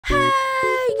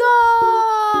Hey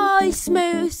guys,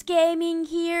 Smooth Gaming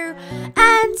here,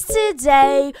 and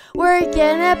today we're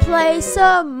gonna play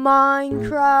some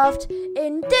Minecraft.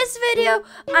 In this video,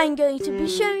 I'm going to be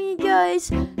showing you guys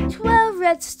 12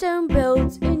 redstone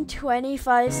builds in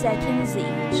 25 seconds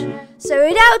each. So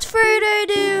without further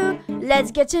ado,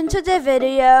 let's get into the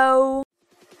video.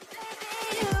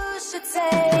 You should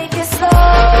take it slow.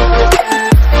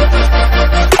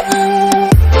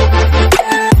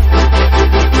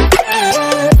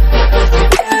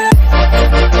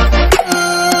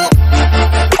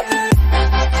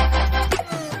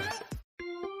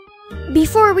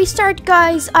 Before we start,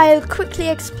 guys, I'll quickly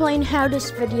explain how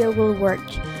this video will work.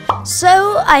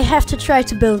 So, I have to try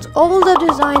to build all the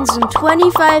designs in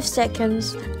 25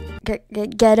 seconds.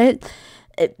 Get it?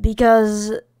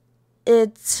 Because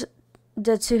it's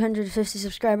the 250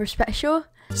 subscriber special.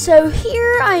 So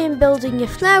here I am building a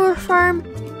flower farm.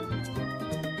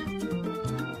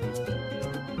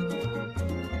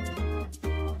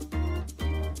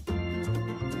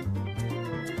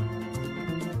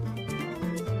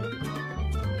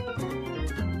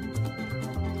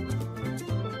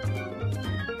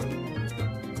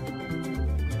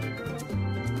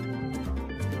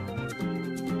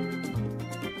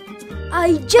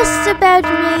 I just about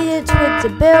made it with the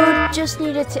build, just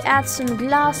needed to add some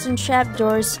glass and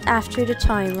trapdoors after the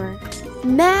timer.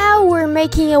 Now we're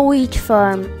making a wheat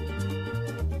farm.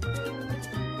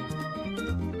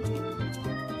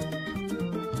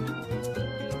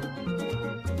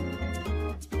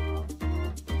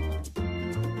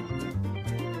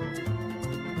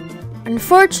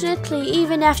 Unfortunately,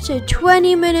 even after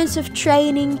 20 minutes of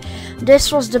training,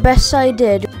 this was the best I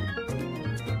did.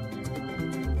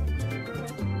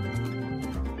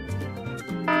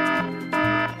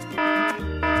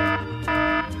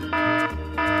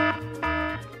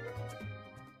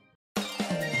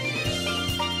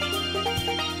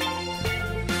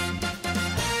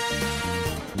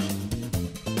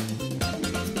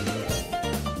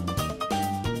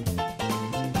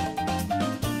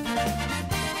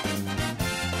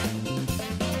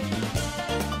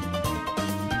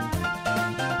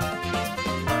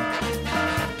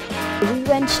 We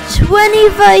went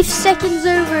 25 seconds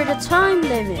over the time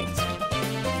limit.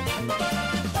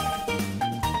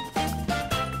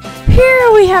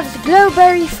 Here we have the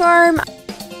glowberry farm.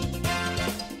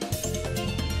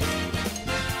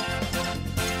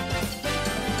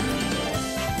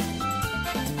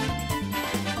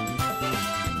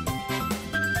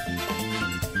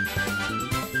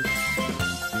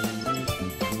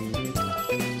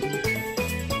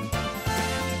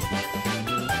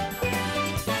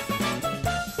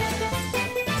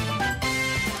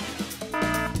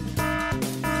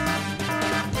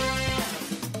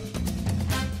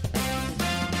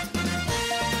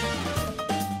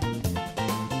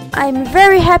 I'm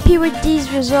very happy with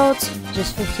these results,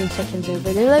 just 15 seconds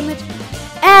over the limit,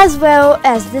 as well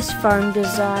as this farm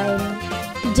design.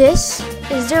 This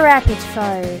is the rapid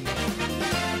fire.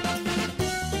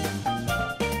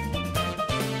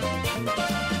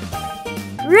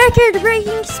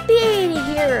 Record-breaking speed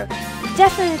here!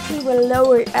 Definitely will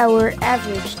lower our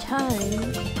average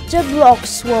time. The block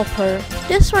swapper.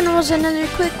 This one was another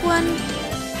quick one.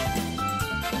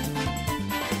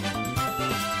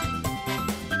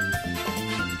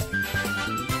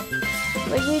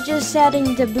 When you're just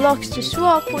adding the blocks to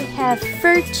swap, we have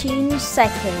 13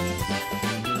 seconds.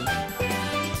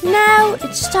 Now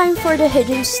it's time for the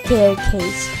hidden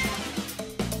staircase.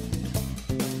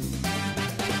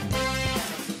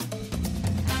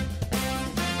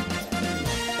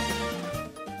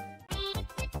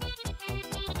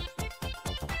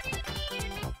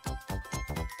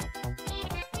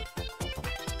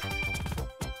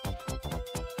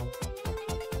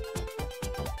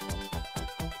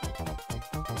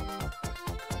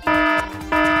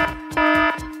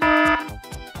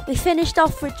 We finished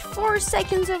off with 4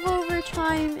 seconds of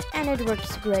overtime, and it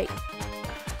works great.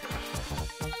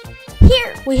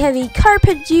 Here we have a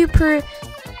carpet duper.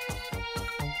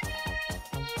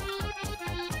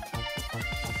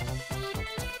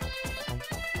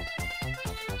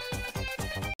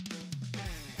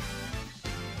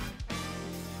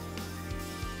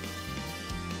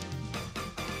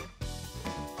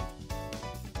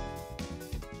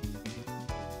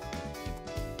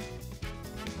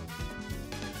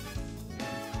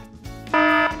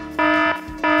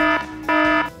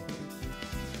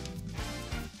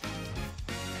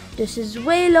 This is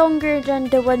way longer than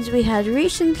the ones we had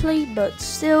recently, but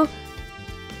still.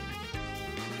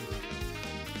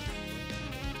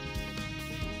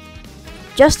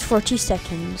 Just 40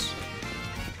 seconds.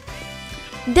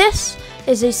 This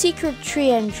is a secret tree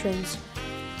entrance.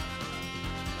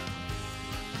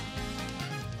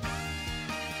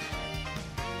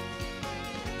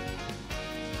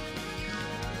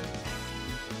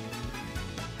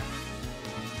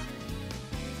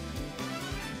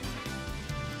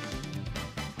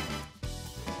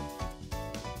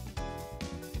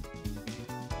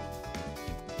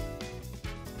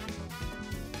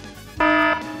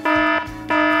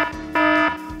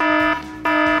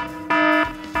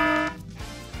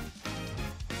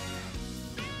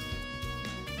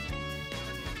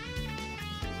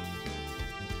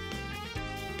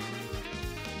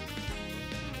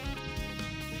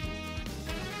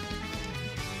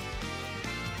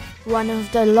 one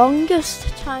of the longest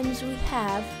times we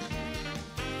have.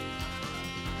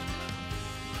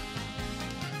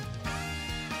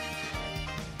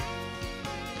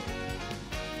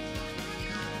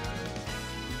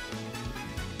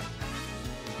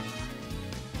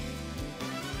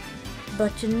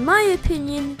 But in my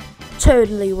opinion,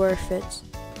 totally worth it.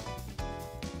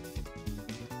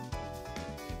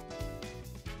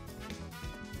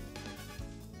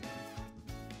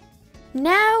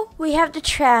 Now we have the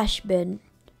trash bin.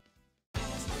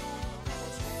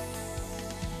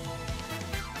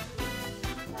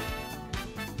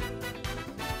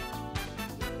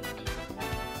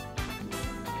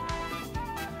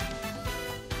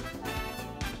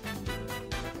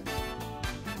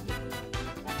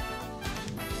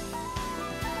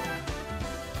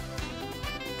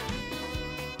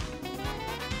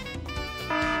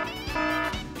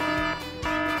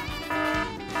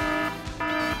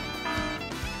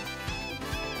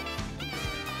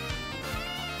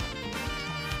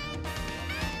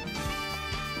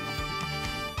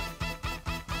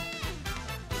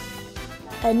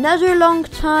 Another long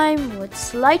time with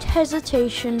slight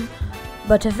hesitation,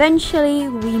 but eventually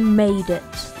we made it.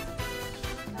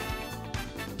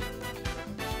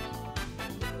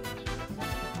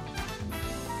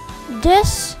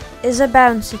 This is a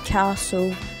bouncy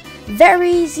castle.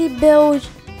 Very easy build.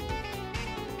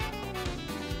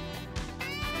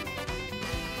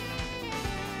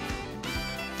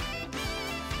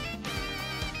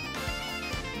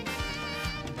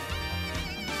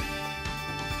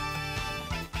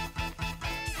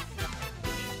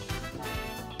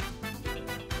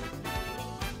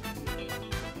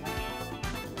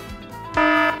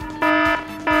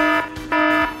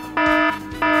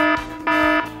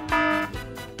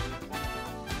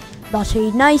 But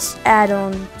a nice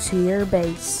add-on to your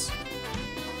base.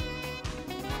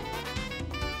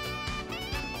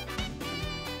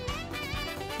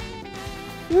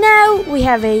 Now we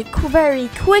have a very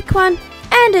quick one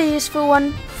and a useful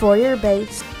one for your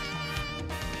base.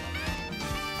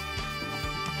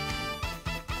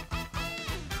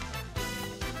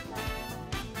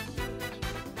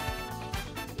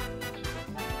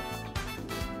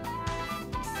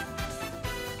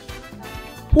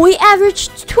 We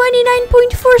averaged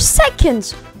 29.4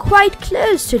 seconds, quite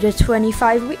close to the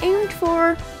 25 we aimed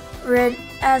for.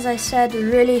 As I said,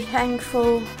 really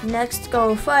thankful. Next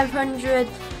goal 500,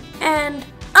 and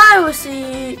I will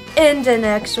see you in the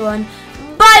next one.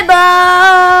 Bye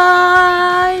bye!